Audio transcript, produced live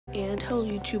And hello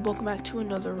YouTube, welcome back to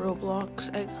another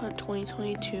Roblox Egg Hunt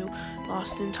 2022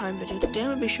 Lost in Time video. Today I'm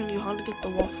going to be showing you how to get the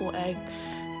waffle egg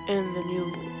in the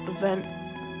new event.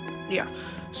 Yeah,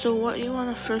 so what you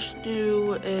want to first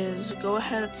do is go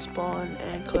ahead and spawn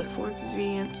and collect 4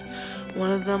 ingredients.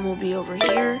 One of them will be over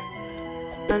here.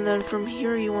 And then from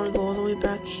here you want to go all the way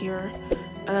back here.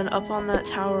 And then up on that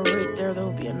tower right there, there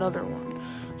will be another one.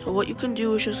 So what you can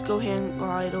do is just go hand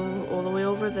glide all the way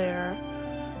over there.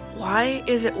 Why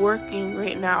is it working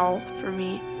right now for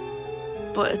me,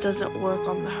 but it doesn't work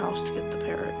on the house to get the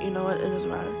parrot? You know what? It doesn't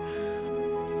matter.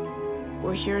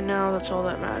 We're here now. That's all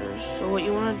that matters. So what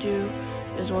you want to do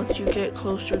is once you get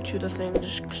closer to the thing,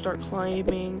 just start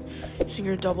climbing using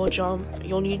your double jump.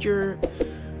 You'll need to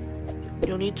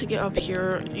get up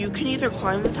here. You can either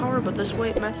climb the tower, but this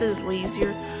method is way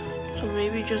easier. So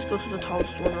maybe just go to the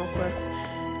tallest one real quick,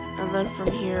 and then from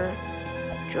here,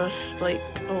 just like,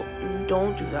 oh,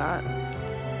 don't do that. I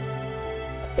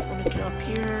want to get up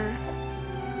here.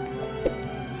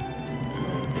 And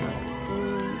then be like,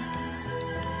 boom.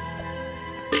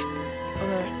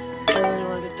 Okay, I really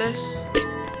want to get this.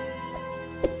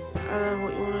 And then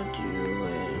what you want to do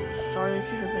is, sorry if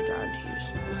you heard my dad,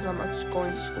 because I'm not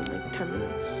going to school in like 10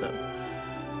 minutes, so.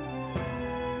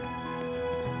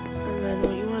 And then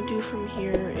what you want to do from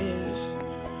here is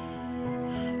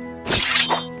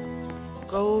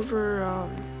go over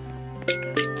to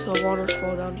the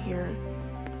waterfall down here.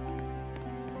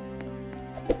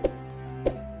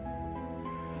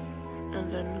 And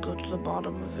then go to the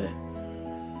bottom of it.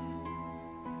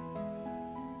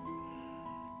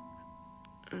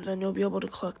 And then you'll be able to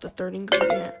collect the 3rd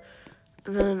ingredient.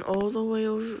 And then all the way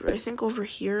over, I think over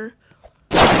here,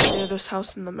 near this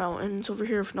house in the mountains over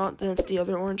here. If not, then it's the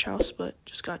other orange house, but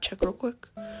just gotta check real quick,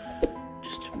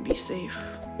 just to be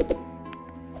safe.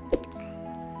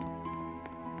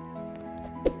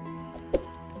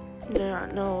 Yeah,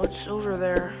 no, it's over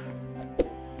there.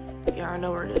 Yeah, I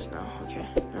know where it is now. Okay,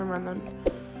 never mind then.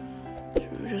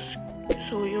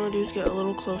 So what you want to do is get a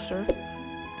little closer.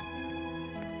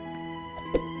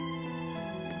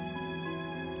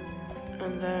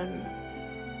 And then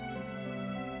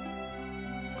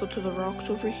go to the rocks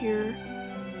over here.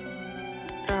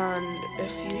 And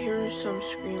if you hear some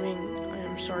screaming, I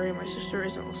am sorry, my sister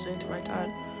isn't listening to my dad.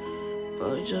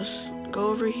 But just go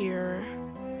over here.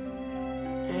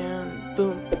 And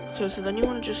boom. Okay, so then you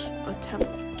want to just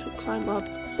attempt to climb up.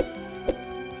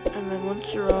 And then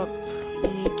once you're up, you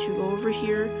need to go over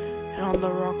here. And on the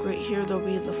rock right here, there'll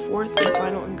be the 4th and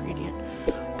final ingredient.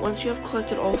 Once you have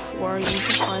collected all 4, you need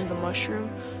to find the mushroom.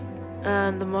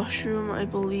 And the mushroom, I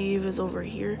believe, is over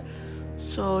here.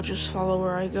 So just follow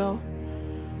where I go.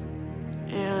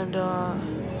 And,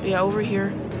 yeah, over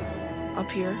here.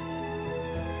 Up here.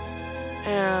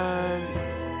 And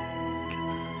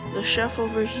the chef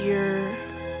over here,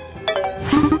 and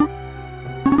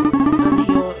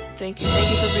he'll thank you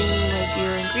for bringing me my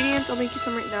dear ingredients. I'll make you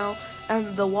some right now,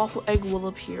 and the waffle egg will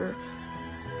appear.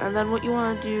 And then what you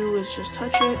want to do is just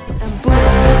touch it, and boom,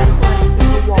 collect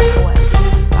the waffle egg.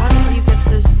 After you get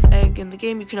this egg in the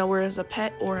game, you can now wear it as a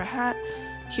pet or a hat.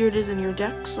 Here it is in your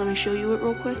decks. Let me show you it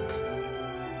real quick.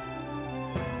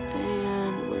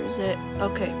 And where is it?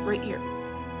 Okay, right here.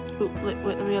 Ooh, wait,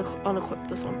 let me unequip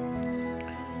this one.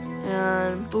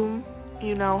 And boom,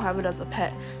 you now have it as a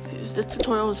pet. If this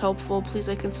tutorial was helpful, please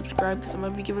like and subscribe, because I'm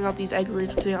going to be giving out these eggs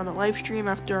later today on a live stream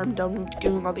after I'm done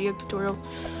doing all the egg tutorials.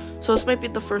 So this might be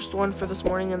the first one for this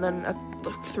morning, and then at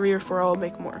like 3 or 4 I'll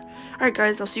make more. Alright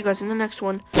guys, I'll see you guys in the next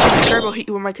one. Subscribe, I'll hit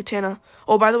you with my katana.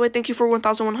 Oh, by the way, thank you for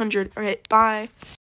 1,100. Alright, bye.